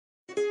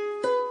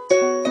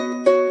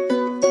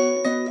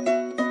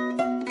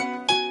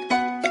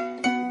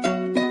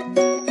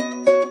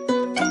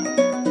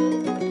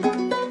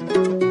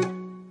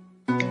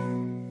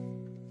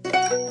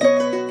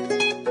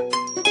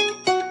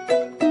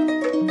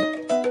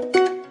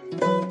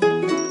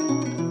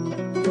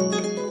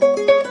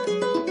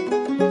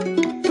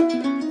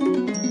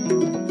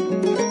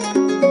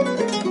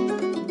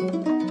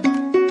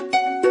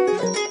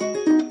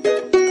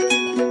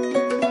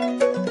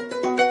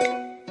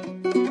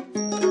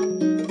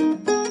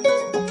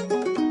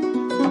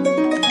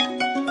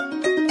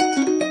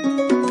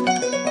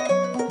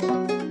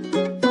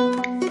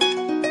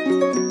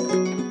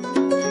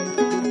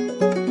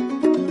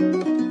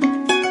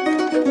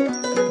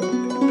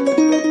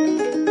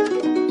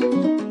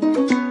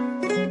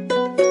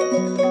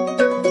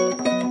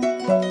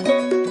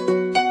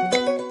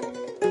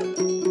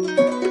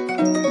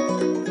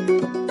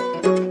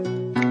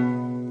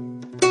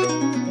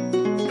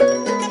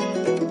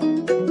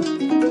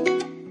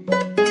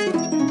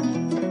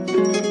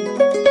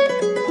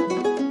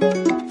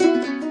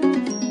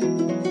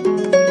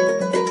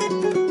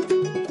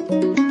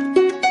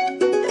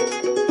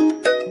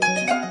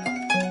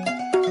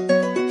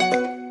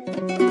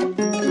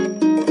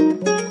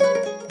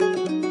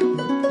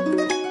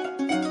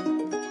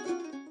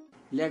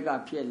က်က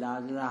ဖြစ်လာ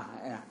သလား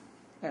အဲ့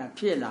ဒါ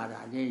ဖြစ်လာတာ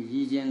လေရ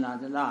ည်ခြင်းလာ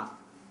သလား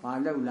ဘာ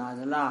လောက်လာ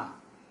သလား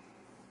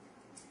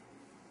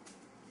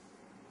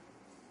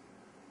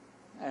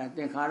အဲ့ဒါသ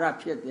င်္ခါရ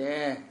ဖြစ်တ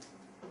ယ်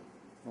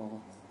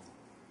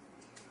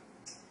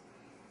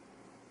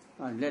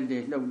ဟောလက်တွေ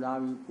လှုပ်လာ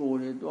ပြီကိုယ်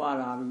တွေတွား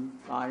လာပြီ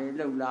ပါတွေ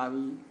လှုပ်လာ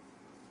ပြီ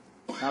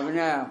ဒါပဲ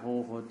နဲ့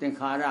ဟိုသင်္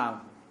ခါရ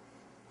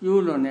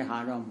ကျိုးလွန်တဲ့ဟာ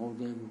တော့မဟုတ်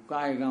သေးဘူး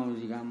ကာယကံဝ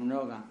စီကံမ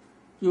နောက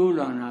ကျိုး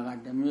လွန်တာက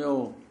တစ်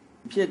မျိုး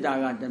ဖြစ်တာ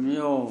ကတစ်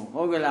မျိုး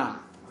ဟုတ်ကလား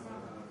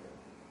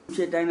ဖြ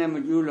စ်တိုင်းလည်းမ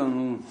ကျိုးလွန်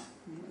ဘူး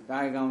ကာ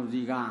ယကံဝ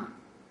စီကံ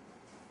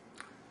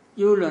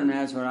ကျိုးလွန်တ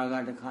ယ်ဆိုတာက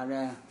တခါတ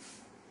ည်း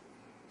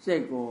စိ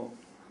တ်ကို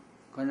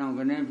ခဏခ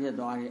ဏဖြစ်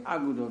သွားတယ်အ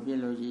ကုသိုလ်ဖြစ်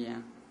လို့ရှိရင်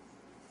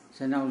စ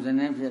နှောင်စ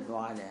နှင်းဖြစ်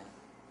သွားတယ်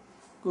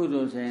ကု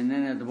သိုလ်ဆိုရင်လ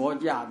ည်းသဘော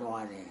ကျ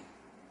သွားတယ်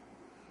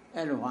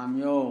အဲ့လိုဟာ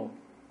မျိုး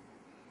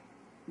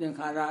သင်္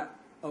ခါရ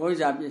အဝိဇ္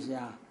ဇာပစ္စယ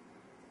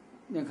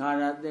သင်္ခါ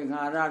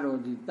ရတို့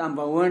ဒီတံပ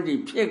ဝန္တိ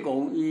ဖြစ်ကု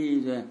န်ဤ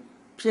ဆို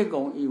ဖြစ်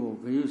ကုန်ဤကို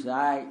ဂရု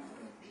စိုက်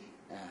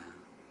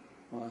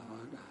ဟော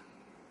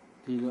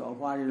ဒီလိုအ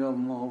ဖွားတွေတော့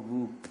မဟုတ်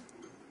ဘူး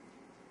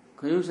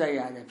ဂရုစိုက်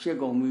ရတယ်ဖြစ်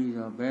ကုန်ပြီ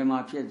ဆိုဘယ်မှာ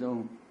ဖြစ်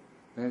တုံး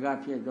ဘယ်က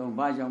ဖြစ်တုံး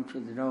ဘာကြောင့်ဖြ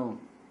စ်တုံး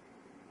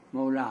မ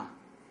ဟုတ်လား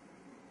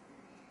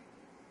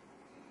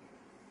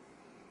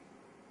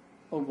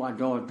ဥပ္ပါ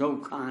ဒေါဒု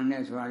က္ခ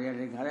နဲ့ဆိုတာ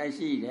တွေခါတိုင်း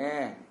ရှိတ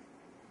ယ်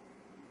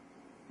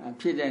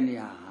ဖြစ်တဲ့နေ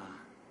ရာ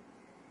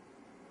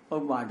ဥ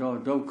ပ္ပါဒေါ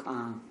ဒုက္ခ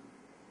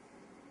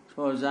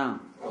သောဇံ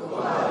ဥပ္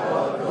ပါ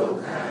ဒေါဒုက္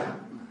ခ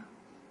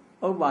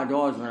ဥပ္ပါ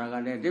ဒေါဆိုတာက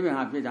လည်းဒီပြန်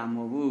ဟာဖြစ်တာမ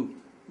ဟုတ်ဘူး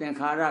သင်္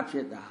ခါရဖြ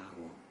စ်တာ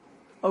ကို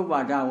ဥပ္ပါ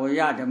ဒဝ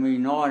ရဓမိ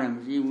နောတယ်မ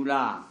ရှိဘူး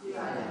လားရှိ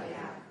ပါပါ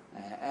ဗျာ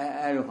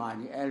အဲ့လိုဟာ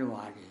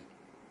ဒီ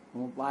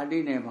ဟိုပါဠိ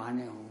နဲ့ဘာ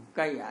နဲ့ဟို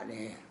ကြိုက်ရတ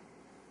ယ်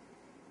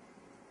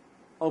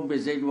ဥပ္ပ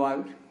စိတ်ဝါ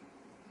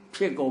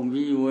ဖြစ်ကုန်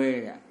ပြီဝဲ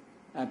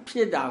ဖြ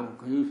စ်တာကို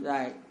ခရု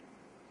စိုက်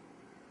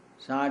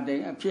ဇာတိ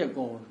န်အဖြစ်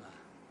ကို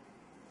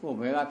ကို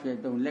ဘယ်ကဖြစ်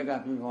တုံးလက်က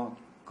ဖြစ်ဟော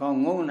ခေါင်း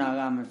ငုံနာ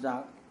ကမစ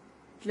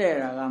လှဲ့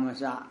တာကမ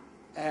စ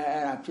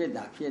အဲ့ဒါဖြစ်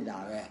တာ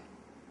ပဲ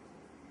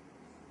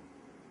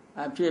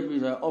ဖြစ်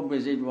ပြီးတော့ဥပ္ပ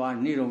စိတ်ဝါ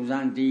နိရုံဇ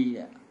န်တိ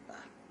တဲ့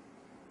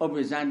ဥပ္ပ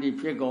ဇန်တိ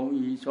ဖြစ်ကုန်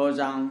ဤသော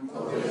ဇံဥ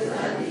ပ္ပဇ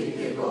န်တိ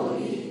ဖြစ်ကုန်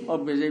ဤဥ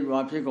ပ္ပစိတ်ဝါ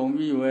ဖြစ်ကုန်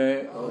ပြီဝဲ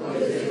ဥပ္ပ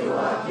စိတ်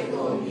ဝါဖြစ်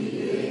ကုန်ပြီ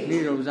နိ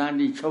ရုံဇန်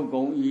တိချုပ်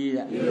ကုန်ဤ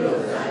တဲ့နိရုံ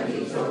ဇန်တိ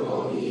ချုပ်ကု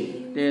န်ဤ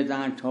တေတံ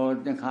ထော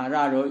သင်္ခါရ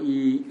တို့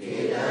ဤတေ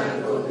တံ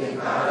ထောသင်္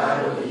ခါရ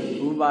တို့ဤ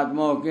ဥပဒ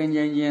မောကင်းခြ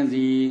င်းသ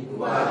ည်ဥ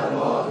ပဒ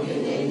မောက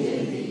င်းခြင်းသ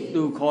ည်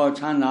သူခေါ်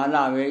ချမ်းသာ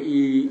လာပဲ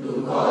ဤသူ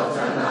ခေါ်ချ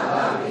မ်းသာ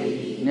လာပဲဤ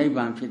နိဗ္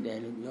ဗာန်ဖြစ်တယ်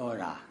လို့ပြော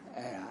တာ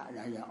အဲ့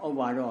ဒါကြောင့်ဥပ္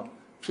ပါတော့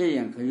ဖြစ်ရ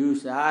င်ခရု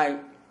စိုက်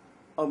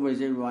ဥပ္ပ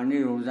စိတ်ဝါနိ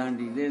ရောဇန်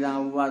တိသေတံ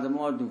ဥပဒ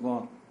မောသူ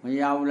ခေါ်မ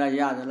ရဘူးလား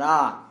ရသ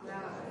လားရ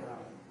ပါပါ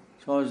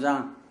သောဇံ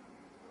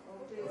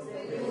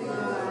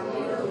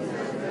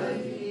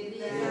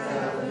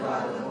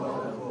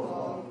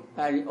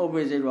အဲ့ဒီဥပ္ပ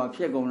စိတ်ဝါဖြ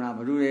စ်ကုန်တာဘ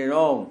ယ်လိုတွေ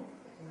တော့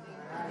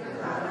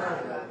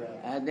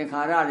သင်္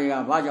ခါရတွေက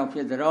ဘာကြောင့်ဖြ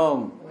စ်တဲ့တော့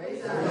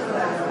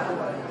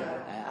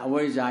အ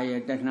ဝိဇ္ဇာ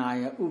ရဲ့တဏှာ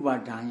ရဲ့ဥပါ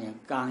ဒံရဲ့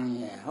ကံ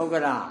ရဲ့ဟုတ်က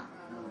လား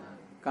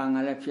ကံက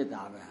လည်းဖြစ်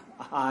တာပဲ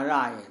အာ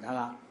ဟာရရဲ့ဒါ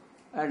က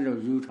အဲ့လို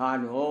ယူထား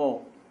လို့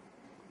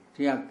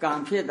ဒီကကံ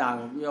ဖြစ်တာ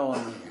ကိုပြော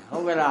နေတယ်ဟု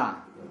တ်ကလား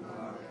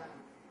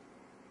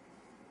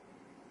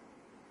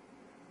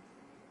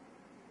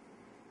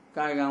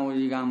ကာယကံဝ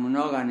စီကံမ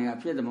နောကံတွေက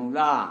ဖြစ်တယ်မဟုတ်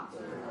လား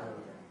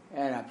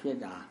အဲ့ဒါဖြစ်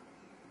တာ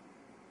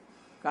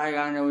ကာယ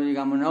ကံဝစီ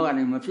ကံမနောကံ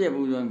တွေမဖြစ်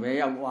ဘူးဆိုရင်ဘယ်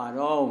ရောက်သွား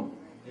တော့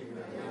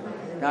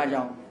ဒါ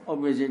ကြောင့်ဥပ္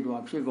ပစိတ်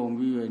တော်ဖြစ်ကုန်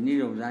ပြီးရနိ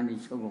ရောဓဇန်တိ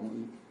ချုပ်ကုန်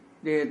၏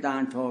တေတံ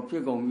ထောဖြ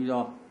စ်ကုန်ပြီး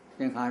တော့သ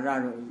င်္ခါရ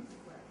တို့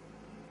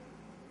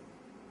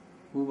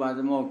ဥပါဒ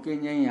မောက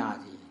င်းငြိမ်းရာ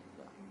သည်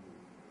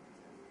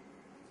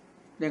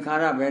သင်္ခါ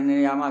ရဘယ်နေ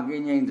ရာမှာက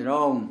င်းငြိမ်း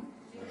တုံး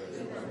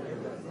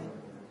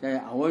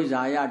အဝိဇ္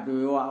ဇာယ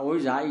တွေ့ဝအဝိ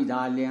ဇ္ဇာဣ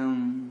ဒါလင်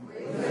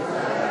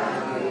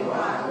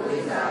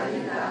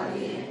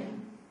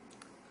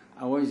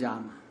အဝိဇ္ဇာ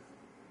မှာ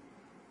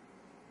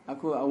အ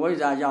ခုအဝိဇ္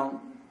ဇာကြောင့်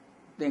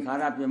သင်္ခါ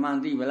ရပြမှန်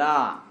သိပ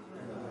လား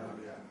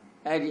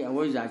အဲ့ဒီအ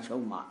ဝိဇ္ဇာချု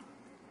ပ်မှာ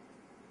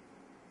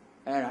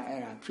အဲ့ဒါ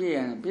ဖြစ်ရ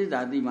င်ပြစ္ဆာ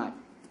တိမှ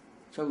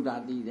ချုပ်တာ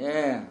သိတ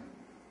ယ်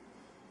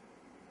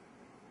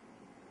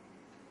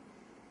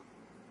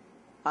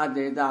အ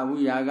တေတဝိ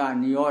ယာက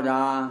နိရော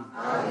ဓာ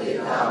အတေ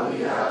တဝိ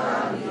ယာက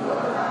နိ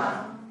ရောဓာ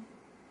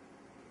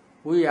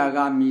ဝိယာက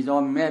မိ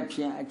သောမဲ့ဖြ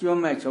င့်အကျွ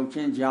မ်းမဲ့ချုပ်ခြ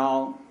င်းကြော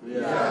င့်ဝိ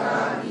ယာက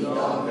မိ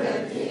သောမဲ့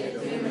ဖြင့်အ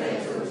ကျွမ်းမဲ့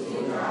ချုပ်ခြ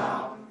င်းကြော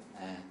င့်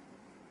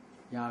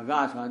ယာက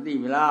ဆိုတာသိ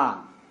ပြီလား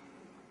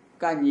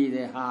ကန့်ညီ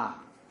တဲ့ဟာ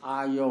အာ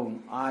ယုံ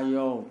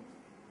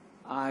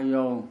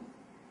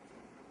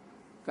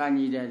ကန့်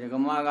ညီတဲ့ဓ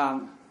မ္မက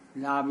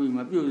လာပြီးမ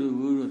ပြုတ်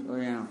ဘူးလို့ဆို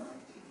ရင်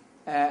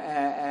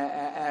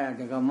အဲ့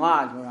ဒါဓမ္မ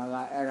ဆိုတာက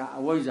အဲ့ဒါ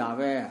အဝိဇ္ဇာ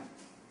ပဲ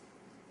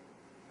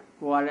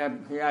ကိုယ်ကလည်း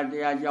ဖရာတ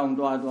ရားကြောင်း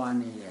သွား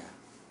နေတယ်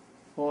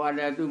ဟိုကလ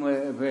ည်းသူ့မေ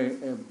ဖေ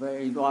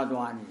အိမ်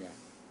သွားနေတယ်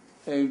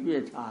အိမ်ပြ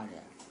စ်ထားတ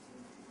ယ်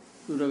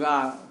သူတ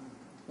ကား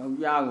ယော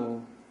က်ျားကို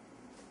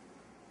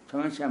သွ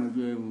မ်းချက်မ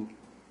ကြွေးဘူး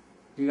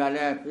ဒီကလ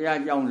ည်းဖရာ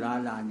ကြောင်း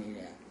လာနေတ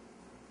ယ်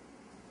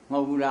မဟု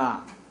တ်ဘူးလား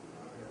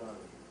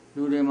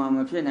လူတွေမှာမ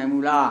ဖြစ်နိုင်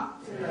ဘူးလား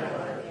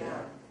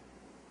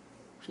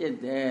ဖြစ်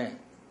တယ်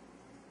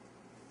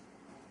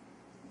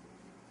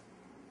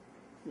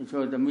ဒီ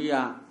ဆိုသမီးက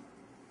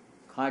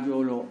ခါ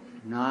ကြိုးလို့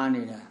နား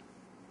နေတာ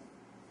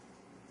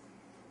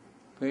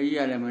ဖေး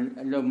ကြီးကလည်း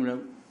အလုပ်မလု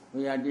ပ်ဘု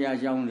ရားတရား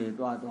ကြောင်းတွေ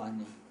တွား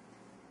နေ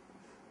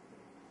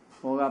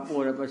ဘောက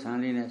ပို့တဲ့ပတ်စံ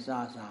လေးနဲ့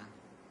စား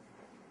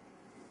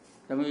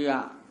သမီးက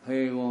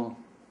ဖေးကို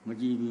မ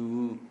ကြည့်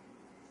ဘူး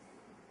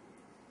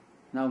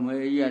နောက်မေ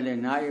ကြီးကလ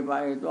ည်းနားရပါ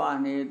ရတွား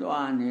နေ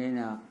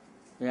နာ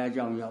ဘုရား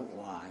ကြောင်းရောက်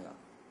သွားရော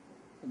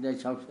အသက်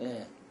60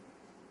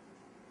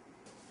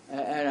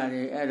အဲ့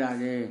ဒါ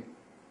တွေ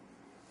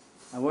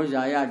အဝိဇ္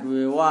ဇာယ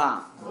တွေ့ဝ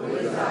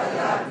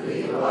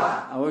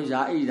အဝိဇ္ဇာ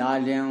ဣဓာ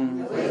လင်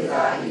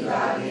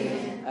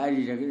အဲ့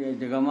ဒီ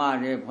ဒကမ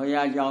တွေဘု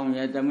ရားကြောင်း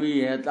ရဲ့သမီး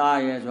ရဲ့သား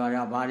ရဲ့ဆို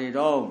တာဘာတွေ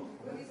တော့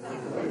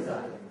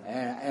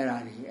အဲ့ဒါ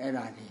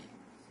တွေ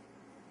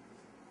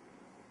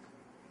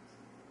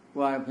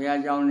ကိုယ်ဘုရား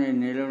ကြောင်းနဲ့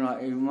နေလို့တော့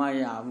အိမ်မ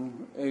ရဘူး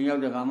အိမ်ရော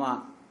က်ဒကမ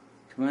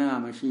သမင်းက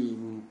မရှိ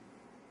ဘူး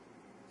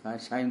ဒါ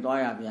ဆိုင်သွား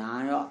ရပြန်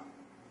ရော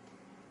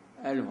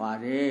အဲ့လိုပါ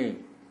လေ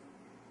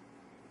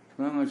သ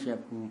မင်းမချက်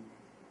ဘူး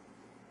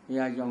ဘု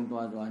ရားကြောင်း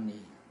သွားနေ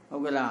ဟု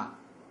တ်ကလား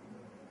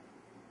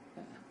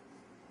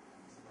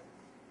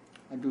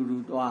အတူတူ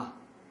သွား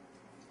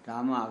ဒါ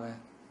မှပဲ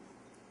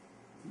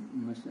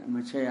မ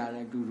ချက်ရ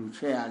လဲအတူတူ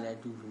ချက်ရလဲအ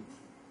တူတူ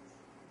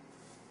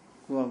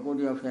ကို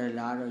တယောက်ဆဲ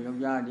လာတော့ယော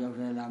က်ျားတယောက်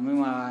ဆဲလာမိ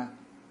န်းမ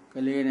က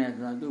လေးနဲ့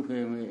ဆိုတော့သူ့ဖေ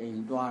မေအိ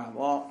မ်သွားတာ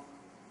ပေါ့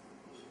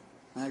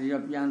အဲဒီ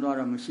တော့ပြန်သွား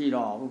တော့မရှိ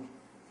တော့ဘူး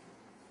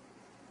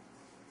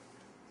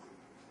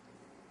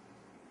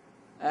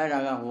အဲ့ဒါ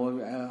ကဟို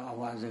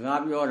စ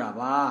ကားပြောတာ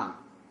ပါ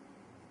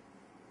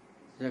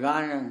စ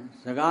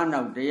ကား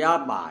နောက်တရား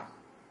ပါ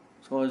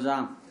ဆိုစ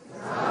မ်း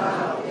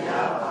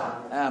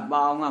ပါ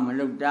အောင်ကမ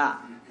လုပ်တတ်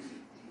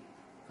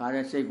ခါ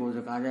တဲ့စိတ်ကိုစ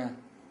ကားတဲ့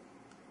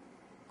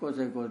ကိုယ်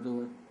စိတ်ကိုသူ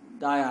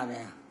တားရတ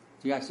ယ်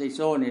ဒီကစိတ်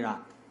ဆိုးနေတာ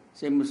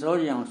စိတ်မဆိုး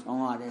ကြအောင်ဆော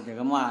င်းရတယ်ဒ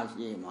ကမ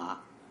ရှိမှာ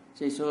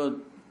စိတ်ဆိုး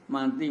မှ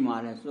န်သိမှ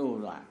လည်းစိုး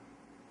သွား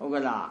ဟုတ်က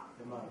လား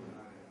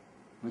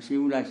မရှိ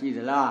ဘူးလားရှိသ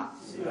လား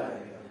ရှိပါတ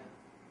ယ်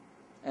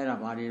အဲ့ဒါ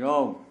ဘာတွေ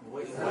တော့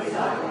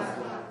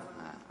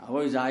အ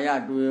ဝိဇ္ဇာယ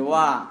တွေ့ဝ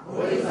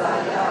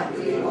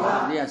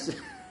ဒီက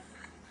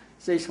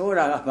စိတ်ဆိုး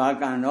တာကဘာ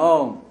ကံ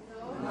တော့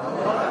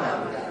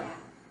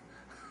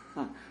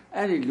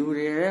အဲ့ဒီလူ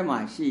တွေထဲမှာ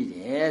ရှိတ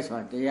ယ်ဆို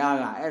တာတရား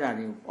ကအဲ့ဒါ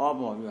တွေကို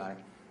ပေါ်ပြရတယ်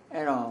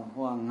အဲ့တော့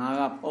ဟိုကငါ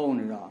ကပုံ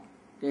နေတော့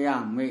တ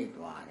ရားမေ့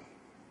သွားတယ်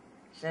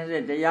စ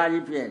စ်တရား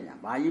ကြီးပြည့်နေတာ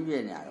ဘာကြီးပြ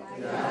ည့်နေတာတော့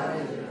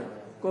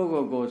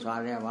ကိုဆို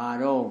ရဲဘာ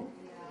တော့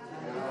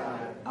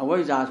အဝိ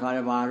ဇ္ဇာဆို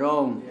ရဲဘာ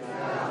တော့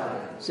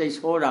စိတ်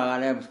ဆိုးတာက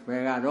လည်းဘ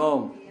ယ်ကတော့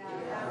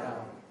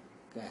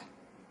ကဲ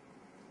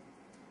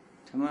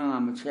သမန်က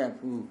မချက်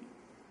ဘူး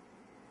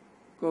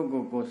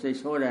ကိုစိတ်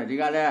ဆိုးတယ်ဒီ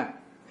ကလည်း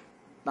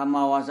တမ္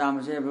မာဝါစာမ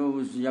ရှိဘူး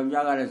ယော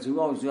က်ျားကလည်းဇူ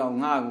အောင်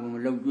ငါ့ကိုမ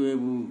လုံကျွေး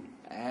ဘူး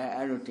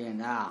အဲ့လိုတင်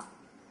တာ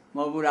မ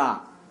ဟုတ်ဘူးလား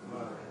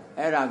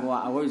အဲ့ဒါက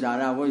အဝိဇ္ဇာ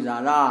လား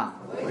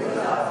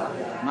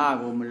ငါ့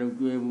ကိုမလုံ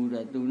ကျွေးဘူး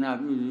တဲ့သူနာ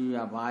ပြုစုရ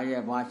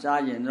ဘာ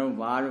စားရင်တော့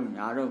ဘာလို့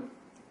ညာတော့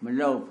မ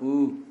လုံ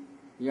ဘူး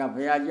ဒီက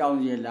ဘုရားကြောင်း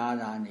ကြီးလာ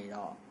တာနေ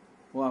တော့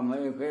ဟိုကမေ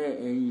ဖေး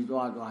အိမ်ကြီး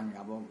သွားနေ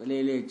တာပေါ့က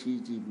လေးလေးချီ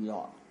ပြီး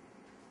တော့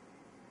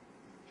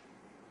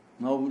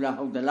မဟုတ်ဘူးလား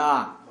ဟုတ်သ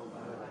လား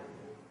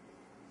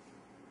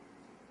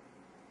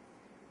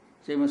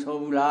စိတ်မဆိုး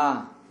ဘူးလား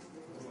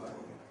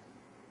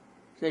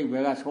စိတ်ဘ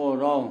ယ်ကဆိုး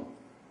တော့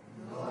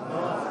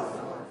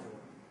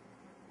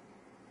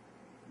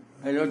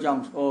ဘယ်လိုကြော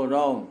င့်ဆိုး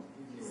တော့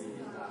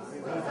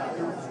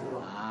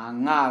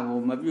ငါကို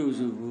မပြု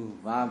စုဘူး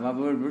ဘာ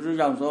လို့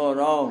ကြောင့်ဆိုး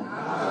တော့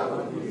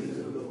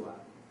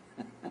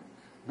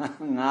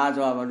ငါ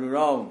ဆိုတာဘာလို့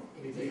တော့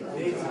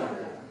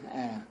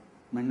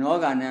မနော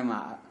ကနဲ့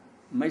မှာ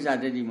မိစ္ဆာ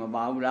ဒိဋ္ဌိမ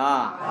ပါဘူး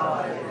လားပါပါ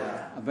ဗျာ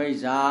အဘိ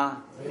ဇာ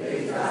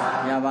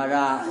ညာပါဒ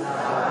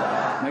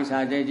မိစ္ဆာ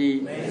ဒိဋ္ဌိ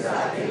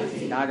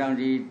ဒါတောင်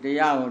ဒီတ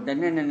ရားကိုတစ်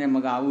နှစ်မ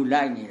ကဘူး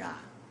လိုက်နေတာ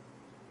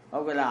ဟု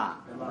တ်ကလား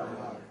မှန်ပါ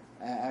ဗျာ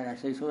အဲ့ဒါ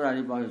စိတ်ဆိုးတာ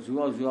လေးပေါ့ဇူ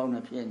အောင်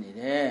နဲ့ဖြစ်နေ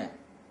တယ်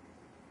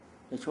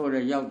တချို့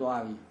တွေရောက်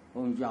သွားပြီ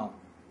ဘုံကြောင့်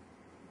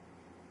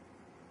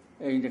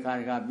အိမ်တခါ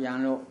ပြန်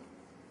လို့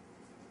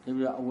ဒီ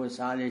ပြီးတော့အဝတ်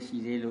စားလေးရှိ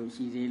သေးလို့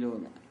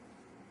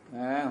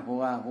နဲ့ဟို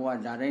က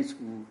ဒါတိုင်းစ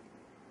ကူ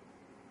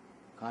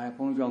ခါ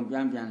ဖုံးကြောင်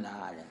ပြန်လာ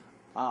ရတယ်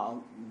အောင်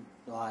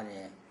သွားတ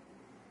ယ်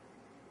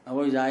အ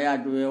ဝိဇ္ဇာယ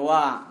တွေ့ဝ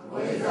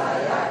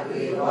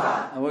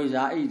အဝိဇ္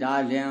ဇာဣဓာ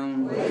လင်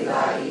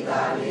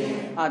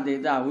အတေ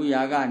တဝိ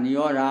ယာကနိ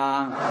ရောဓ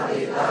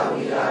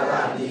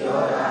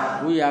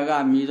ဝိယာက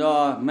မိ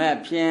သောမဲ့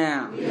ဖြင့်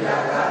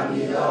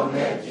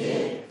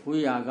ဝိ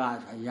ယာက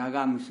ဆိုယာက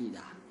မရှိ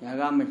တာယာ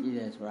ကမရှိတ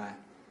ယ်ဆိုတာ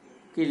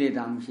ကိလေ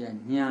သာမရှိ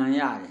ဉာဏ်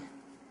ရတယ်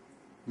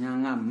ဉာဏ်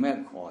ကမဲ့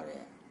ခေါ်တ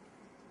ယ်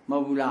မဟု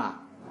တ်ဘူးလား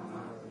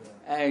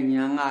ဉာ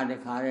ဏ်ကတ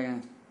ခါတည်း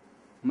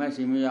မက်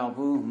မရောက်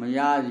ဘူးမရ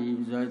စီ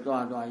ဆို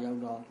တော့ရောက်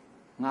တော့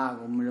ငါ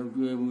ကိုမလုပ်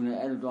ကြွေးဘူးနဲ့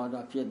အဲ့လို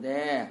တော့ဖြစ်တ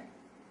ယ်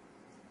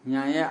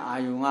ဉာဏ်ရဲ့အာ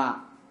ယုံက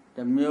တ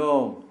စ်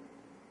မျိုး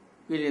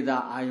ကိလေသာ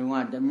အာယုံက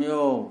တစ်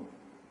မျိုး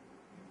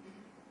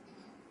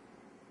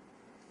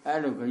အဲ့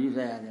လိုခရီးဆ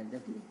က်ရတယ်တ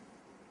တိ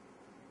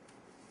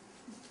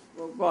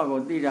ကို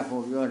သိတတ်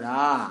ဖို့ပြောတာ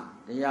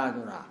တရား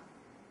ဆိုတာ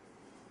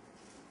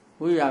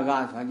ဝိရာဂ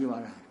ဆိုကြည့်ပါ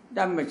လားတ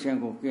တ်မဲ့ခြင်း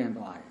ကိုကျင့်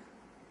သွားတယ်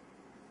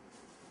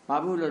ဘာ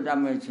ဘူးလို့တတ်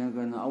မဲ့ခြင်းက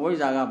တော့အဝိဇ္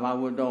ဇာကဘာ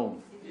ဝတ္တုံး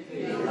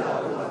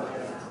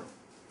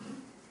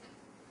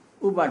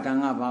ဥပါဒံ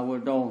ကဘာဝ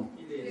တ္တုံး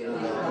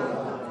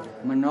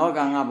မနော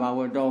ကံကဘာဝ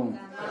တ္တုံး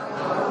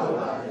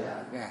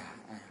ကဲ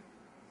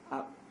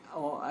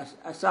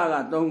အစက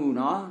3ခု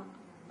နော်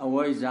အ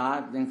ဝိဇ္ဇာ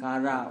သင်္ခါ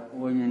ရ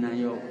ဝိညာဏ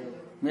ယော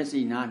မျက်စိ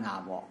နာနာ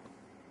ပေါ့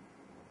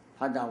ဖ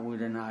တ်တာဝေ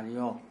ဒနာ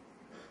ရော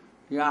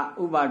ဒီက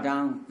ဥပါဒံ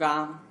ကံ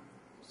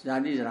ဇာ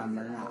တိဇရာမ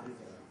ရဏ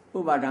ဥ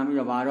ပါဒံပြီး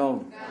တော့ဘာတော့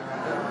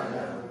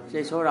စိ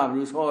တ်ဆိုးတာဘယ်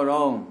လိုဆိုး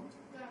တော့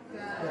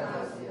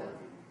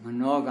မ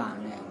နောကံ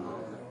နဲ့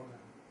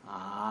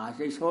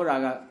စိတ်ဆိုးတာ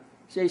က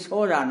စိတ်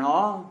ဆိုးတာ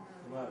နော်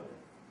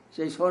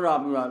စိတ်ဆိုးတော့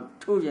ပြီးတော့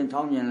ထုကျင်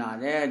ထောင်းကျင်လာ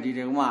တယ်ဒီတ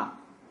ကမှ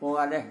ဟိုက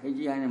လည်းဟိ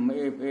ကြီးဟိုင်းနဲ့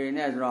မေးဖေ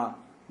နဲ့ဆိုတော့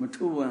မ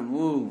ထုဝင်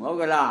ဘူးဟုတ်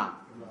ကလား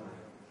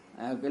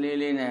ကလေး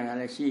လေးနဲ့က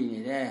လည်းရှိနေ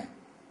တယ်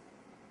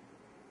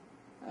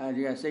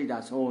ဒီကစိတ်ဓာ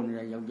တ်ဆိုးနေ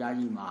တဲ့ယောက်ျား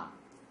ကြီးမှာ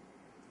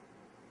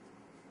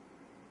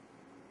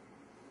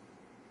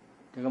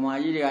ဒကမာ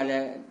ကြီးတွေကလ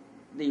ည်း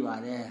သိပါ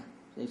တယ်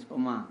စိတ်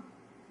ဆိုးမှ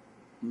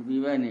မ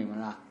ပြီးပဲနေမ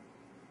လား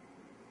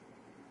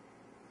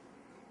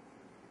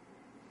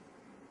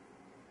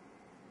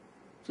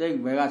စိတ်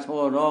ဘယ်က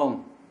ဆိုးတော့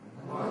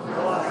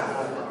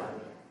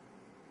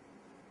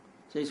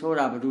စိတ်ဆိုး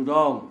တာဘယ်သူ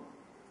တော့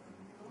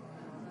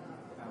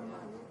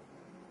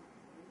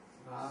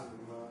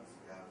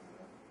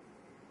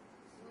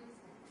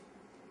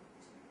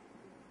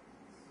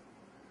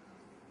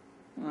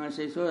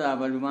စိတ်ဆိုးတာ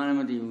ဘယ်လိုမှလည်း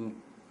မသိဘူး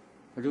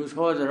ဘယ်သူ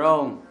ဆိုးကြ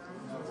တော့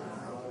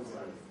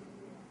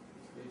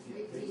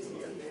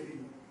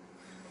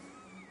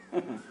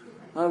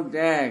ဟုတ်တ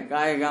ယ်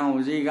ကာယကံဝ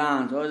စီကံ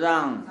သောဇံ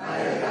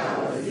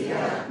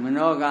မ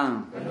နောကံ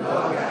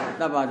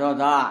သဗ္ဗဒေါ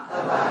သ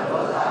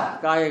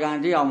ကာယကံ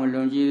တရားမ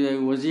လွန်ကြည်သေး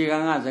ဘူးဝစီကံ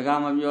ကစကား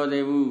မပြော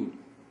သေးဘူး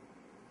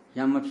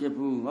ရံမဖြစ်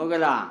ဘူးဟုတ်က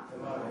လား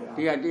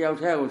ဒီကတယောက်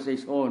တည်းကိုစိ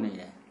တ်ဆိုးနေ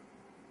တယ်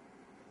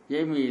ရိ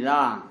ပ်မိ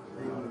လား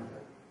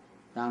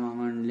ဒါမှ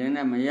မလင်း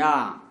နဲ့မရ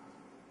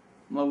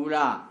မဟုတ်ဘူး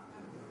လား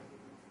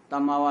တ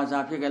မ္မာဝါစာ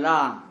ဖြစ်ကြ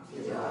လားဖြ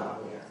စ်ပါ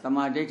ဘူးတမ္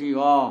မာဒိဋ္ဌိ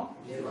ရော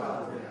ဖြစ်ပါ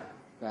ဘူး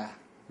ကဲ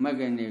မ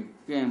ကင်နေ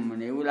ကင်းမ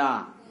နေဘူးလား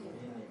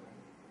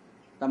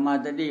တမ္မာ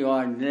တတိရော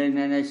နည်းန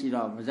ည်းရှိ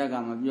တော့ပါဇက်က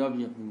မပြော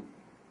ပြဘူး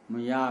မ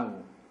ရ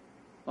ဘူး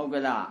ဟုတ်က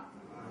လား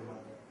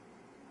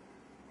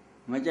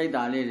မကြိုက်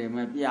တာလေးတွေမ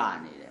ပြ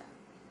နေတယ်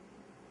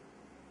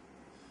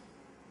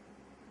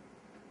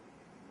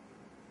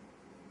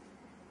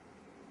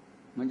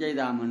မကြိုက်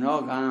တာမနော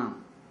ကံ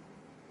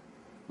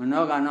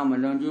တော့မ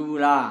လွန်ကျူး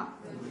ဘူးလား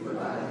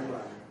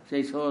စိ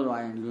တ်ဆိုးသွား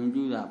ရင်လွန်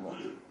ကျူးတာပေါ့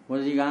ဝ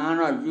စီကံက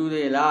တော့ကျူး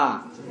သေးလား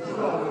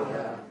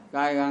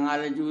ကာယကံက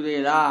လည်းကျူး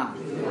သေးလား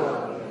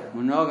မ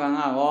နောကံက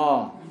ဟော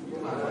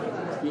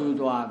ကျူး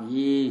သွား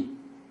ပြီ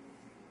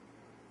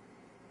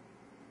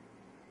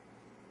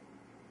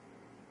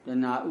တ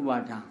ဏှာ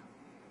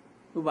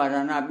ဥပါဒံ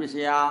နာပစ္စ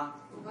ယ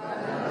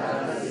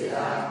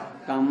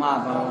ကမ္မ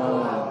ဘဝ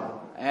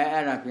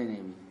အဲ့ဒါဖြစ်နေ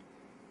ပြီ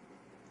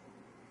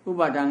ဥ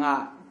ပါဒံက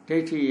ဒိ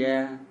ဋ္ဌိ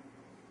ရဲ့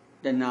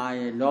တဏှာ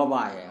ရဲ့လောဘ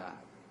ရဲ့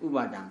ဥ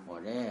ပါဒံ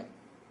ခေါ်တယ်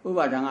ဥ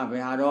ပါဒံကဘ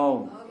ယ်ဟာတော့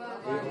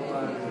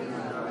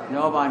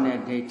လောဘနဲ့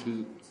ဒိဋ္ဌိ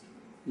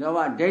လောဘ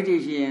ဒိဋ္ဌိ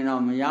ရှိရင်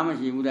တော့မရမ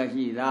ရှိဘူးလား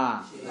ရှိလား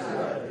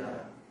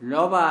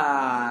လော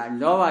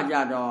ဘကြ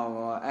တော့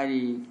အဲ့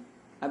ဒီ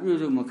အပြု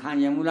စုမခံ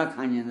ကျင်ဘူးလား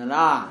ခံကျင်သ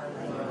လား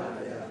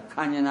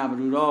ခံကျင်တာဘယ်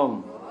လိုတော့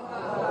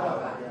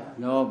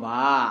လောဘ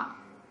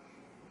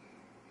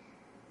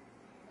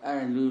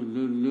အဲ့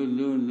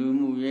လူ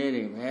မှုရေး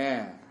တွေပဲ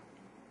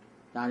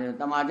ဒါတွေ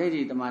တမာဒိဋ္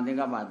ဌိတမာသင်္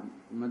ကပ္ပ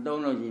မ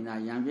သုံးလို့ရှိရင်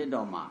ရံဖြစ်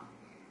တော့မှာ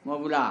မဟုတ်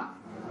ဘူးလား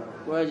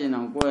ကွဲကျင်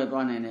အောင်ကွဲ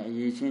သွားနိုင်တဲ့အ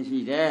ရေးချင်းရှိ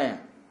တယ်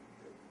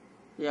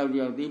တယော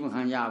က်သီးမ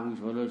ခံရဘူး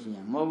ဆိုလို့ရှိရ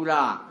င်မဟုတ်ဘူး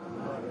လား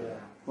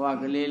ဟို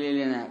ကလေးလေး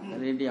နဲ့က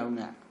လေးတယောက်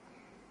နဲ့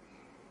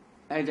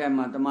အဲ့ဒါ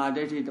မှတမာ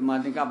ဒိဋ္ဌိတမာ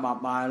သင်္ကပ္ပ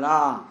ပါ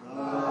လား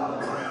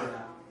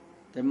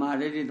တမာ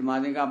ဒိဋ္ဌိတမာ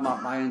သင်္ကပ္ပ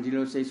ပါရင်ဒီ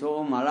လိုစိတ်ဆိုး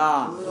အောင်မ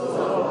လား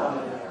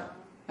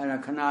အဲ့ဒါ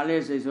ခဏ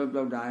လေးစိတ်ဆိုး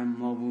ပြောက်တာ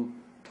မဟုတ်ဘူး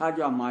ထား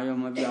ကြမှာရော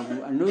မပြောက်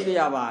ဘူးအနုတ္တ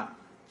ယပါ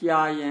ကြာ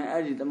ရင်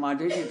အဲ့ဒီတမာ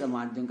ဒိဋ္ဌိတ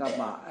မာသင်္ကပ္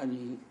ပအဲ့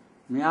ဒီ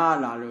များ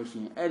လာလို့ရှိ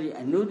ရင်အဲ့ဒီ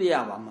အနုတ္တယ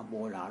ပါမ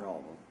ပေါ်လာတော့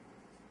ဘူး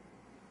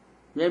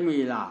မျက်မိ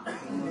လား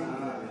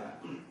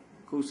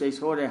ခုစိတ်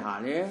ဆိုးတဲ့ဟာ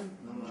လေ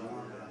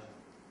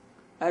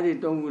အဲ့ဒီ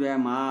3ခုထဲ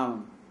မှာ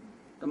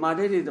တမာ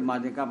ဒိဋ္ဌိတမာ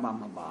သင်္ကပ္ပ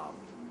မပါ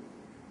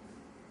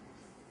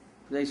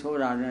ဘူးစိတ်ဆိုး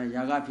တာနဲ့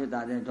ຢာကဖြစ်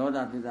တာနဲ့ဒေါသ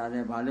ဖြစ်တာ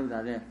နဲ့ဘာလို့တာ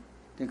လဲ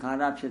သင်္ခါ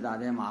ရဖြစ်တာ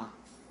တဲ့မှာ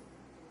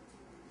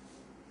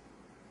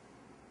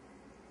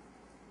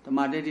တ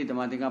မာဒိဋ္ဌိတ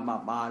မာသင်္ကပ္ပ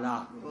ပါ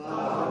လား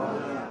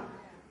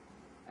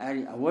အဲ့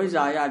ဒီအဝိဇ္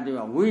ဇာယတူ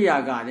ဝိရာ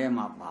ဂထဲ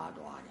မှာပါ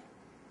သွားတယ်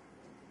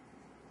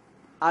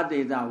အတေ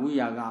တဝိ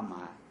ရာဂ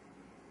မှာ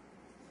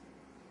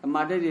တ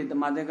မာဒိဋ္ဌိတ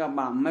မာသင်္ကပ္ပ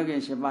မဂ္ဂင်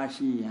7ပါး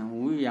ရှိရင်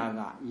ဝိရာ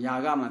ဂယာ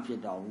ဂမဖြစ်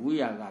တော့ဝိ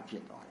ရာဂဖြ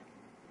စ်သွားတယ်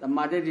တမ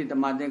တိတိတ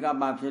မသင်္ကပ္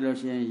ပဖြစ်လို့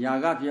ရှိရင်ຢာ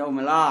ကဖြစ်အောင်မ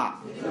လား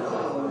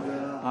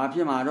ဘာဖြ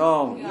စ်မှာ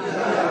တော့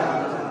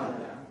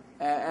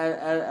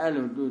အဲ့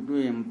လို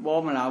တွေ့ရင်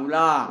ပေါ်မလာဘူး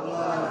လား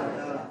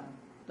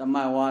တမ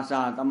ဝါစာ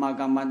တမ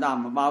ကမ္မန္တ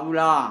မပါဘူး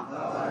လား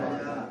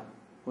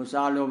ဟို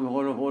စားလို့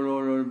ဟို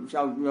လို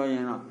ရှောက်ပြောရ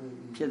င်တော့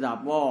ဖြစ်တာ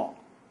ပေါ့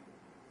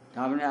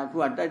ဒါမနဲ့အခု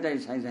ကတို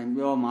က်ဆိုင်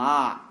ပြောမှာ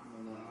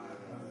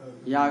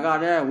ຢာက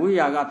တဲ့ဝိ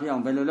ຢာကဖြစ်အော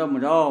င်ဘယ်လိုလုပ်မ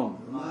တော့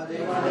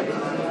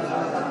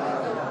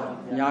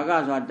ຢာက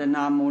ဆိုတာတဏ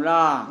မူ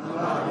လား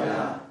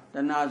တ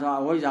ဏဆိုတာ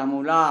အဝိဇ္ဇာမူ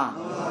လား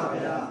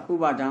ဥ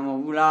ပါဒံမဟု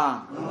တ်ဘူးလား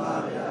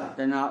တ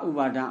ဏဥ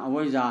ပါဒံအ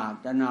ဝိဇ္ဇာ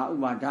တဏဥ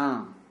ပါဒံ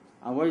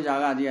အဝိဇ္ဇာ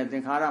ကဒီသ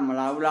င်္ခါရမ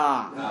လားဘူး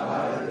လား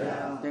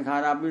သင်္ခါ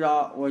ရပြီး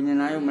တော့ဝိညာ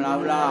ဏယုမလား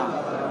ဘူးလား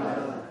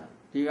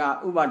ဒီက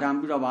ဥပါဒံ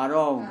ပြီးတော့ဘာ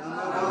တော့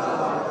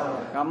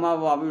ကမ္မ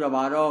ဘဝပြီးတော့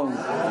ဘာတော့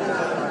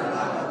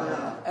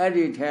အဲ့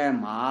ဒီထဲ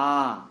မှာ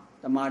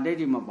တမာဒိဋ္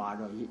ဌိမပါ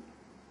တော့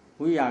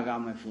ဝိຢာက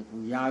မဖြစ်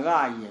ဘူးຢာက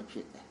ရဲ့ဖြ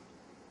စ်တယ်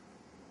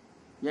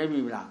ရိပ်ပြီ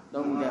လား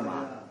သုံးခုထဲမှာ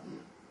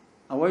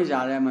အဝိဇ္ဇာ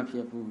လည်းမဖြ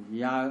စ်ဘူး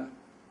ຢာ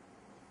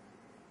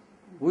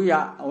ဝိယ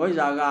အဝိဇ္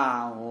ဇာက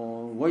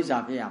ဝိဇ္ဇာ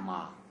ဖြစ်ရ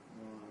မှာ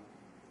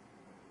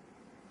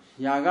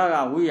ຢာက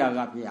ဝိຢာက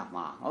ဖြစ်ရ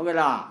မှာဟုတ်ကဲ့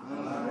လားမှ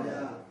န်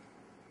ပါ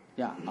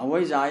ဗျာအဝိ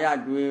ဇ္ဇာယ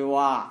တွေ့ဝ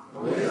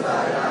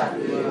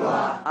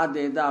အ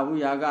တေတဝိ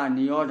ယာက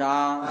နိရောဓ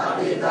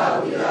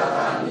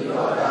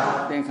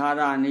သင်္ခါ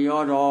ရနိ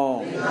ရောဓ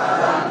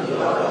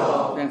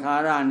သင်္ခါ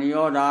ရနိ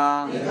ရောဓ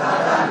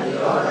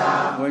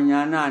ဝိ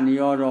ညာဏနိ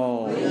ရောဓ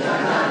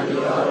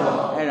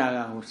အဲ့ဒါက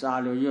ဟိုစာ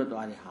လိုရွတ်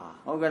သွားတယ်ဟာ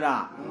ဟုတ်ကဲ့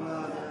လား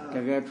တ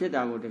ကယ်ဖြစ်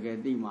တာကိုတကယ်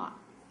သိမှ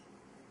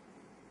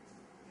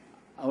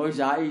အဝိဇ္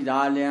ဇာဣဒါ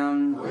လင်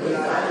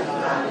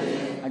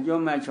အ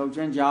ကျိုးမဲ့ချုပ်ခြ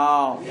င်းကြော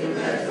င့်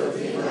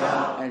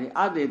အဲ့ဒီ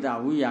အတေတ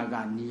ဝိယာက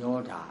နိရော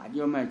ဓအ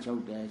ကျိုးမဲ့ချု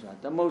ပ်တယ်ဆိုတာ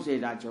သမုတ်စေ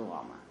တာချုပ်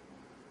အောင်မှာ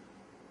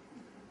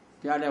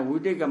တရားတဲ့ဝိ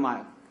တိတ်ကမ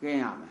ကင်း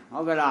ရမယ်ဟု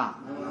တ်ကဲ့လား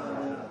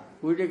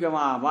ဝိတိတ်ကမ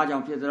ဘာကြော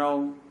င့်ဖြစ်သလဲ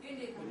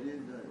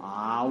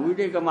ဝိ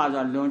တိတ်ကမဆို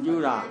တာလွန်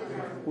ကျူးတာ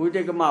ဝိ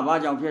တိတ်ကမဘာ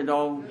ကြောင့်ဖြစ်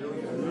တော့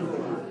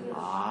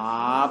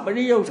ပ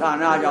ရိယုဌာ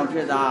ဏကြောင့်ဖြ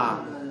စ်တာ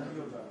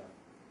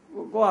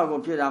ကိုယ့်ဟာကို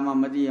ဖြစ်တာမှ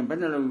မသိရင်ဘယ်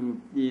နဲ့လို့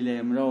ပြည်လဲ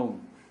မလို့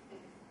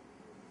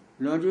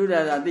လွန်ကျူးတ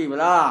ယ်ဆိုတာသိပ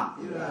လား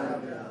သိပါပါ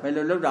ဗျာဘယ်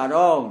လိုလုပ်တာ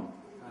တော့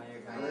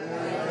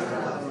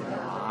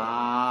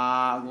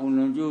အကုန်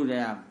လွန်ကျူးတ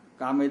ယ်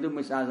ကာမေတုမ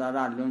စ္ဆာစာရ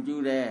လွန်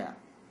ကျူးတယ်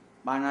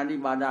ပါဏာတိ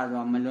ပါဒဆို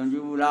တာမလွန်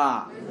ကျူးဘူးလား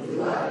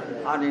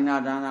အာဒိနာ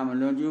ဒါနမ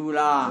လွန်ကျူးဘူး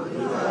လား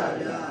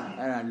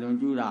အဲ့ဒါလွန်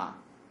ကျူးတာ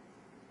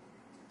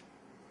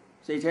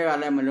စိတ်ထဲက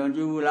လည်းမလွန်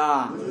ကျူးဘူး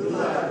လား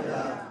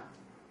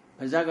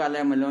ပါဇက်ကလ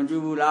ည်းမလွန်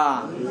ကျူးဘူးလား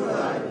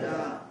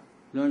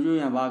လွန်ကျူး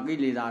ရင်ဘာကိ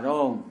လေသာ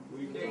တော့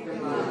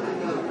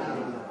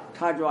ထ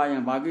ကြွရ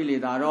င်ဘာကိလေ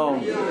သာတော့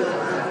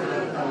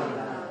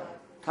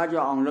ထကြွ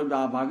အောင်လုပ်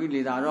တာဘာကိ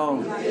လေသာတော့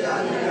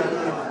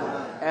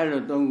အဲ့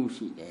လိုသုံးခု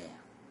ရှိတယ်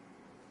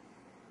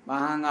ပ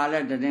ဟံကလ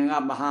ည်းတည်ငါ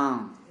ပဟံ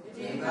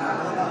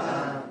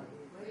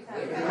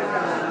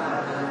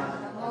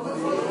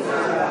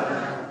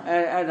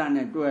အဲ့ဒါ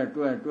နဲ့တွဲ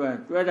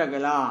တယ်က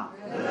လား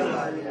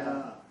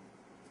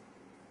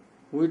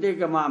ဝိတိတ်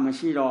ကမမ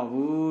ရှိတော့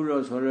ဘူး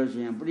လို့ဆိုလို့ရှိ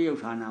ရင်ပရိယု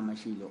ဌာဏမ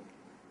ရှိလို့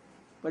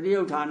ပရိ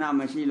ယုဌာဏ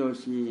မရှိလို့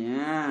ရှိရ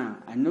င်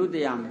အနုတ္တ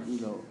ယမရှိ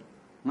လို့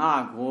ငါ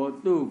ကို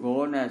သူ့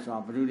ကိုနဲ့ဆိုတာ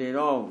ဘယ်သူတွေ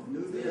တော့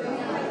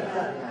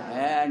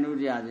အနုတ္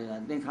တယဆိုတာ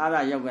သင်္ခါရ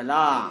ရောက်ကြ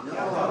လား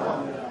ရောက်ပါပါ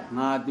ဗျာ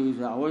ငါသူ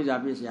ဆိုတာအဝိဇ္ဇာ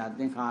ပစ္စယသ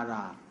င်္ခါရ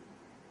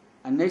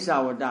အနိစ္စ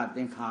ဝတ္တသ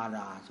င်္ခါရ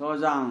သော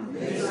ဇံအ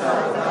နိစ္စ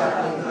ဝတ္တ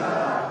သင်္ခါ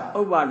ရ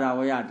ဥပါဒဝ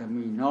ယဓ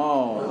မိနော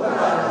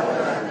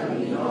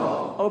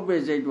ဥပ္ပိ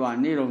စိတ်တွာ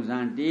နိရုံဇံ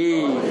တိ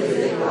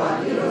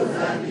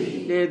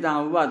တေတံ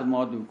ဥပသ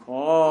မောတု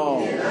ခော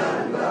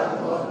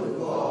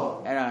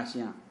အဲ့ဒါရှ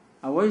င်း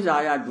အဝိဇ္ဇာ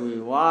ယတွေ့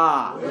ဝ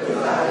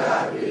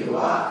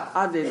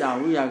အတေတ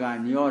ဝိယာက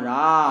နိရောဓ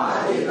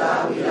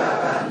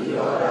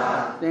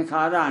သင်္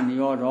ခါရနိ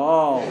ရောဓ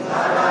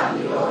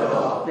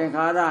သင်္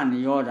ခါရနိ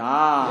ရောဓ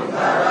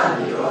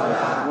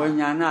ဝိ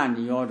ညာဏ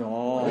နိရောဓ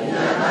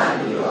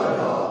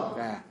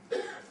ကဲ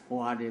ဟို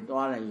ဟာတွေ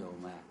သွားလိုက်ရုံ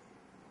ပဲ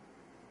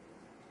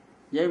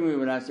ရိပ်မိ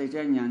ဗလားစိတ်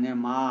ထဲညာနဲ့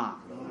မှာ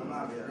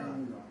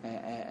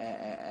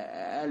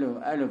အဲ့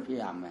လိုဖြစ်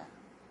ရမယ်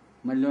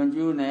မလွန်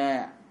ကျူးနဲ့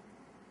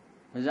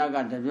ပါဇက်က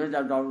တပြည့်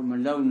တော့မ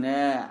လုံ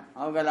နဲ့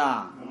ဟုတ်က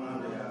လား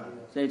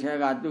စိတ်ထဲ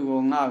ကသူ့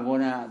ကိုငါကို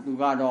နဲ့သူ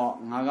ကတော့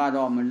ငါက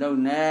တော့မလုံ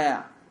နဲ့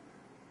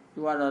သူ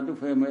ကတော့သူ့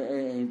ဖေမအိ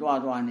မ်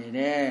သွားနေတ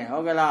ယ်ဟု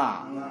တ်ကလား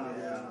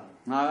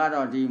ငါက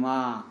တော့ဒီမှာ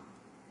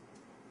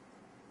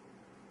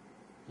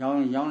ရော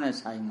င်းတဲ့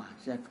ဆိုင်မှာ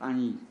စက်ခန်း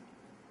ကြီး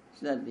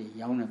စက်တွေ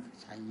ရောင်းတဲ့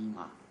ဆိုင်ကြီး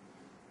မှာ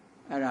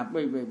အဲ့ဒါပိ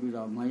တ်ပြီး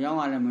တော့မရောင်း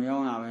ရလည်းမရော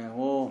င်းရပဲ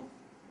ဟို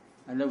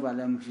အလုပ်ကလ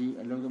ည်းမရှိ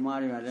အလုပ်သမား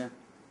တွေကလည်း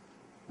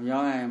မရော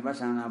င်းရရင်ပတ်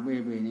စံလာ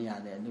ပေးနေရ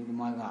တယ်အလုပ်သ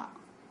မားက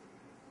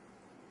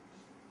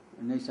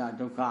အနိစ္စ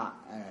ဒုက္ခ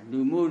လူ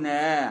မှု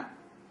နဲ့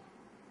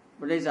ပ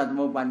ရိစ္ဆသ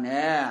မုပ္ပါဒ်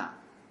နဲ့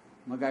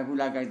မကြိုက်ဘူး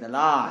လားကြိုက်သ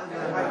လား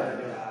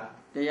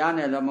တရား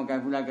နဲ့တော့မကြို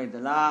က်ဘူးလားကြိုက်သ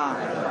လား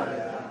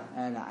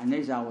အဲ့ဒါအနိ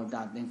စ္စဝတ္တ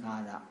သင်္ခါ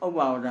ရဥပ္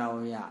ပါဝတ္တဝ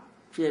ယ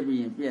ဖြစ်ပြီး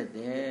ရင်ပြည့်တ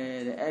ယ်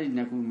တဲ့အဲ့ဒီ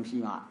နှစ်ခုမရှိ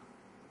မှ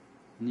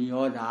နိ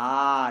ရောဓ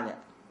တဲ့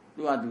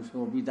သူကသူ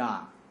ဆိုပြီး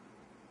သား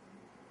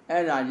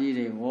အဲ့ဒါကြီး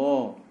တွေကို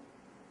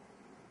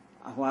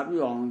အဟွာပြု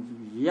အောင်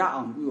ရ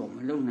အောင်ပြုအောင်မ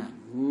လုပ်နိုင်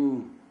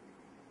ဘူး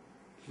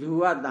လူ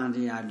ကတန်တ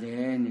ရားလဲ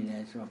နေတ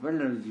ယ်ဆိုတော့ဘယ်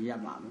လိုကြည့်ရ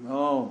မှာမ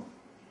လို့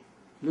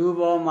လူ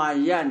ပေါ်မှာ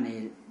ရက်နေ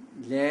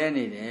လဲ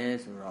နေတယ်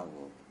ဆိုတော့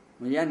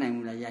မရက်နိုင်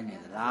ဘူးလားရက်နေ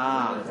သ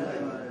လား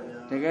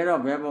တကယ်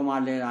တော့ဘယ်ပေါ်မှာ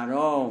လဲတာ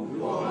တော့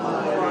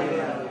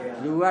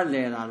လူက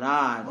လဲတာ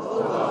လား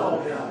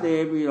သေ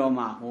ပြီးတော့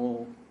မှ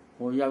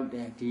ဟိုရောက်တ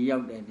ယ်ဒီရော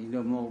က်တယ်ဒီ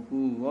လိုမဟုတ်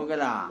ဘူးဟုတ်က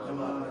လား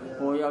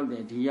ဟိုရောက်တ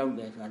ယ်ဒီရောက်တ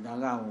ယ်ဆိုတာ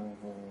ဒါက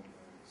ဟို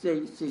စိ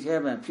တ်แท้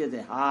ပဲဖြစ်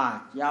တဲ့ဟာ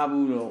ကြား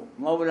ဘူးလို့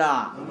မဟုတ်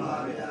လား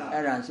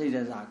အဲ့ဒါစိတ်သ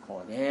က်သာ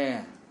ခေါ်တယ်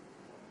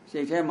စိ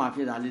တ်แท้မှာဖြ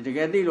စ်တာလေတက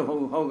ယ်သိလို့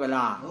ဟုတ်က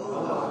လား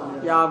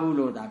ကြားဘူး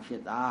လို့ဒါဖြ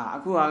စ်တာအ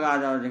ခုဟာက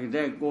တော့တက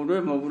ယ်ကိုယ်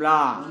တွေ့မဟုတ်ဘူး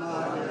လား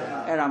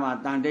အဲ့ဒါမှ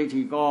တန်ဒိဋ္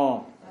ဌိကော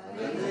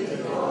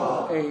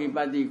အေဟိပ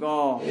တိ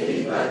ကော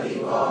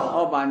ဩ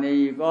ပါနေ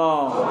ယကော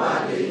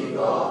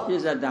ပြ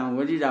စ္ဆတံ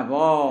ဝိရိဒ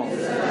ဘော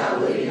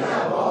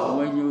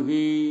ဝိညု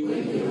ဟိ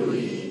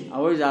အ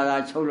ဝိဇ္ဇာက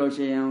ချုပ်လို့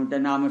ရှိရင်တ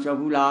ဏှာမချုပ်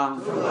ဘူးလား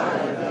ချုပ်ပါတ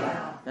ယ်ဗျာ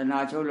တဏှာ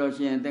ချုပ်လို့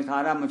ရှိရင်သင်္ခါ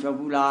ရမချုပ်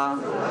ဘူးလား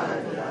ချုပ်ပါတ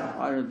ယ်ဗျာ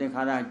ဟောလို့သင်္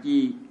ခါရကြ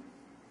ည့်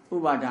ဥ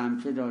ပါဒံ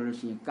ဖြစ်တော်လို့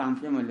ရှိရင်ကံ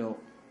ဖြစ်မလို့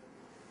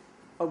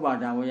ဥပါ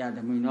ဒဝေယဓ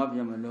မိနောဖြ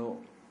စ်မလို့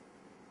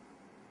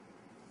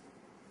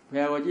ဘ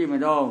ယ်ကိုကြည့်မ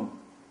တော့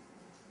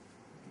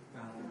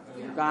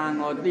ကံ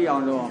ကိုသိအော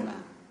င်လုပ်အောင်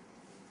လား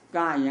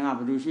ကံရင်ကဘ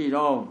ယ်သူရှိ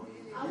တော့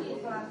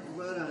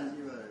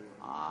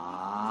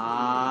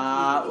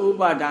ဥ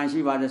ပါဒံရှိ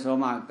ပါတယ်ဆို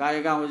မှကာယ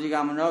ကံဝစီကံ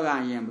မနောကံ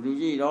ရင်ဘယ်သူ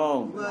ရှိတော့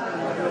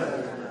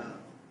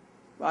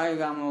ကာယ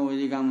ကံဝ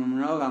စီကံမ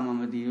နောကံ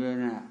မသိရ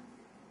နဲ့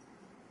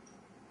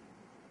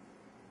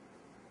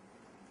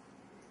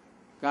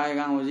ကာယ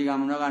ကံဝစီကံ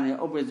မနောကံနဲ့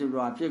ဥပ္ပစ္စု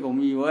တော်ဖြစ်ကုန်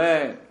ပြီဝဲ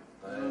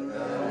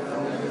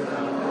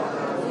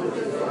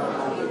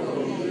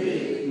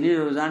နိ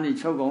ရောဓန်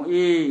ချုပ်ကုန်၏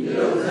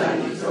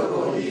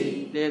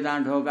တေတံ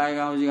ထောကာယ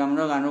ကံဝစီကံမ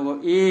နောကံတို့ကို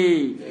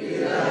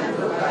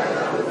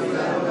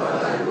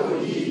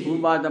ဥ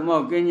ပါဒမော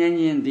ကင်းခြင်း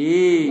ခြင်းသ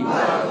ည်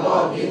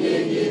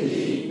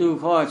ဒုက္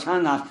ခချ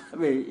မ်းသာ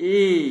ပေ၏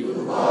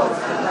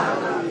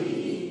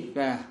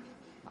ကဲ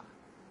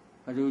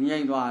ဘယ်သူငြိ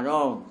မ့်သွား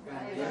တော့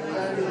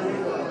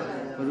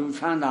ဘယ်သူ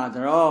ချမ်းသာ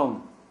တော့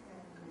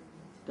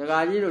တက္က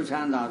ကြီးတို့ချ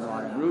မ်းသာသွား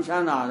တယ်ဘယ်သူချ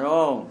မ်းသာ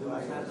တော့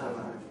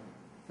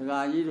တက္က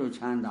ကြီးတို့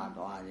ချမ်းသာ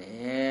သွားတ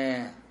ယ်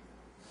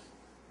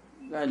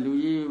ကဲလူ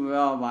ကြီး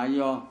ရောဘာ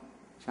ရော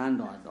ချမ်း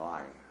သာသွား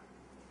တယ်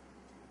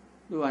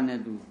သူက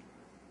နဲ့သူ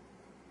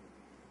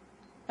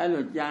အဲ့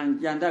လို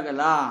ကြံတတ်က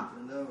လား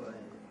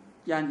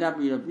ကြံတတ်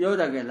ပြီးတော့ပြော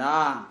တတ်က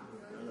လား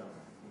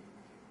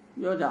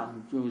ပြောတတ်အော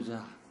င်ကြိုး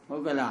စားဟု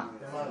တ်ကလား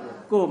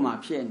ကိုယ်မှ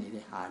ဖြစ်နေ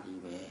တဲ့ဟာဒီ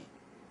ပဲ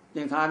သ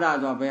င်္ခါရ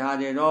ဆိုဘယ်ဟာ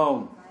တွေတော့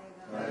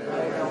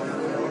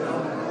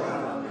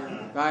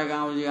ကာယကံ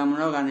ဝစီကံမ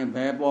နောကံနဲ့ဘ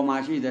ယ်ပေါ်မှာ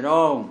ရှိတဲ့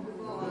တော့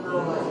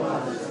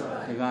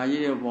တခါ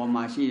ကြီးတွေပေါ်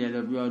မှာရှိတယ်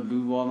လို့ပြောလူ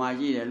ပေါ်မှာ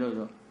ရှိတယ်လို့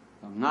ဆို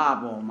ငါ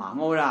ပေါ်မှာမ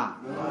ဟုတ်လား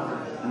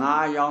ငါ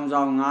ရောင်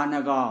ဆောင်ငါနှ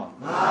ကောင်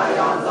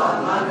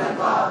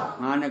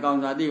ငါနှကောင်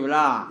သာသိဗ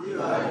လားသိ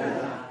ပါပါ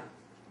ဗျာ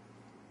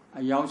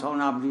အယောင်ဆောင်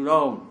တာဘယ်လို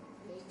တော့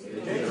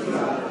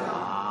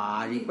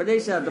ဒီပဋိ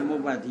စ္စသမု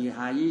ပ္ပါဒ်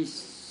ဟာကြီး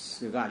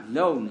က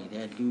လုံနေ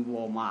တဲ့လူ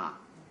ပေါ်မှာ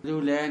လူ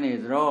လဲနေ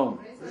သရော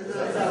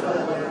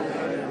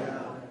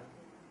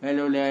ဘယ်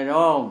လိုလဲ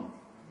တော့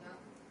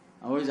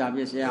အဝိဇ္ဇာပ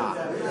စ္စယ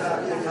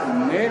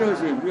မဲလို့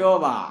ရှိပြော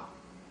ပါ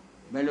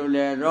ဘယ်လို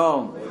လဲတော့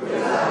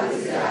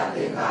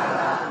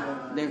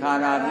သင်္ခါ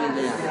ရပစ္စ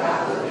ယ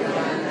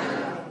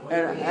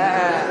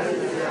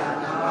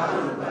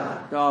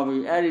တော်ပြီ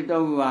အဲ့ဒီ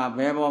တော့ကဘ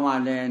ယ်ပေါ်မှာ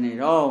လဲနေ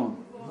တော့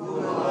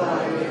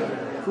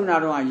ခုန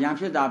တော့ရံ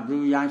ဖြစ်တာ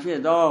ဘူးရံဖြစ်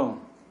တော့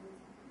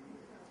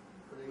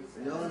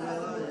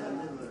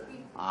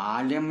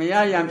လင်မ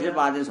ယားရံဖြစ်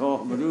ပါတယ်ဆို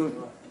ဘ누구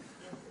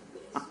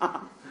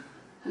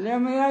လင်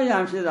မယားရံ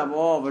ဖြစ်တာ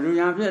ပေါ့ဘ누구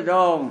ရံဖြစ်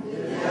တော့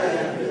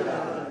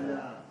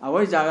အ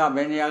ဝိဇ္ဇာကဘ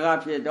ယ်နေရာက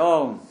ဖြစ်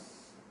တော့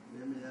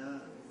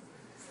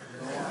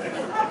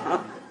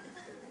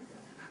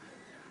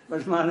ပ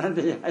ထမတ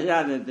ရားရ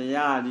တယ်တ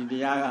ရားဒီတ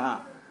ရားက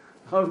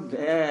ဟုတ်တ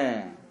ယ်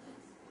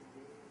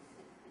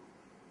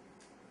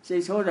စိ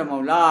တ်ဆိုးတယ်မဟု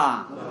တ်လား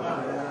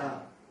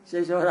စိ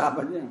တ်ဆိုးတာ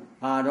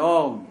ဘာ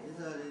တော့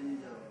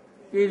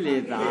ကိ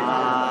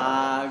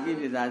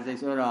လေသာစိတ်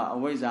ဆိုးတော့အ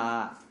ဝိဇ္ဇာ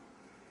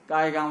ကာ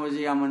ယကံဝ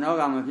စီကံမနော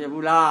ကံမဖြစ်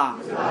ဘူးလား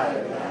ဖြစ်ပါ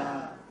ရဲ့ဗျာ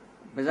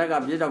ပါဇက်က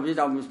ပြည့်တော့မဖြ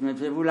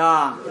စ်ဘူး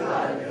လားဖြစ်ပါ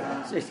ရဲ့ဗျာ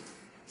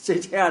စိ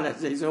တ်ထဲကလည်း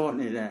စိတ်ဆိုး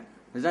နေတယ်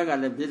ပါဇက်က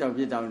လည်းပြည့်တော့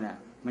နဲ့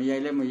မရို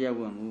က်လည်းမရက်ဝ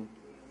င်ဘူး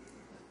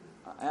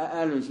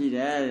အဲ့လိုရှိတ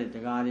ယ်တ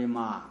ကားတွေ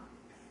မှာ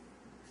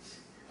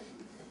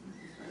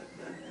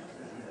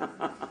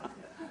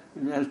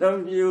မျက်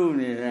လုံးပြူး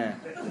နေတယ်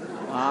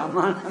ဘာ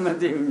မှမ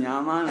သိဘူးညာ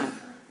မှလည်း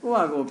ကို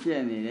ယ့်ဟာကိုယ်ဖြ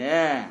စ်နေတ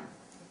ယ်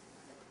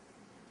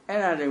အဲ့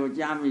ဒါတွေကို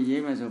ကြားပြီး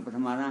ရေးမယ်ဆိုပထ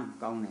မတန်း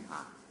ကောင်းတယ်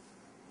ဟာ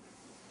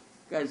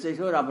ကဲစိတ်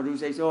ဆိုးတာဘယ်သူ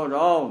စိတ်ဆိုး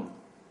တော့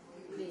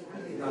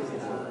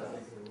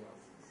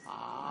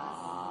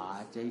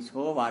စိတ်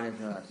ဆိုးပါလေ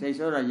ဆိုတော့စိတ်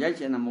ဆိုးတော့ရိုက်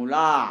ချင်တယ်မဟုတ်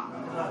လားမှ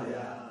န်ပါ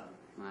ဗျာ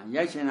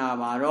ရိုက်ချင်တာ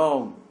ပါတော့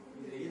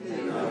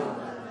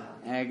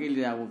ကိ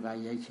လေသာဝက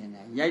ရိုက်ချင်တ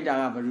ယ်ရိုက်တာ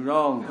ကဘယ်လို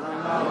တော့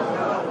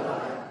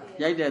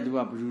ရိုက်တဲ့သူက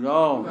ဘယ်လို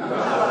တော့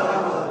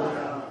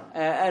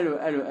အဲ့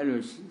လို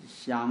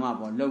ရှာမှ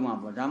ပေါ့လုံးမှ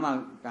ပေါ့ဒါမှ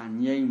က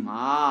ငြိမ့်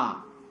မှာ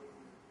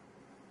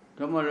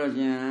တော့မလို့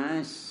ရှင်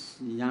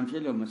ရံဖြ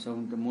စ်လို့မ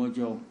ဆုံးတမိုး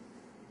ကျုံ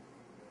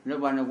လော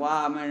က်ပါနဲ့ကွာ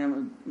မဲ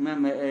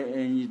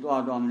ညီ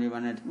သွားမနေပါ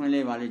နဲ့ထမင်း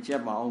လေးပါလေးချ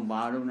က်ပါအောင်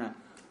ပါလို့နဲ့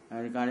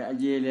ဒီကလည်းအ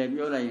ကျေလေ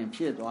ပြောလိုက်ရင်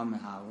ဖြစ်သွားမ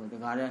ယ်ဟာကိုဒီ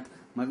ကလည်း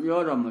မပြော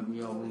တော့မ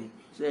ပြောဘူး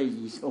စိတ်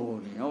ကြီးစိုး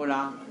တယ်ဟုတ်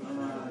လား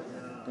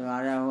ဒီက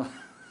လည်း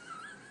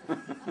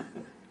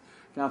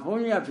ဒါဘု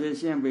န်းကြီးကဖြည့်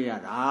ရှင်းပေးရ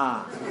တာ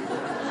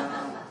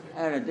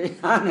အဲ့ဒါတ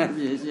ရားနဲ့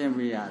ဖြည့်ရှင်း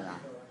ပေးရတာ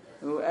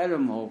ဟိုအဲ့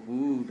လိုမဟုတ်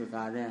ဘူးဒီက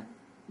လည်း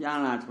ပြန်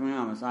လာထမင်း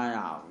ကမစားရ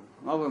ဘူး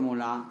ဟုတ်ပြီမို့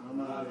လား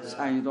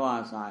ဆိုင်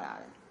သွားစားရ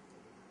တယ်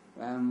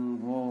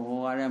ဟို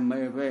ကလည်းမေ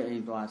ပဲအိ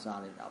မ်သွားစား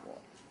လိုက်တာ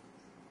ပေါ့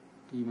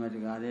ဒီမှာဒီ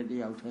ကလည်းတ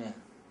ယောက်တည်း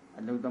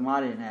အလုသ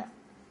မားတွေနဲ့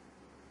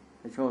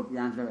တချို့ပြ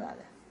န်လွှတ်ရ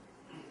တယ်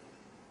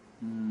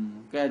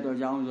ကဲတော့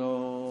ကြောင်း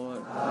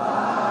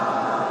စို့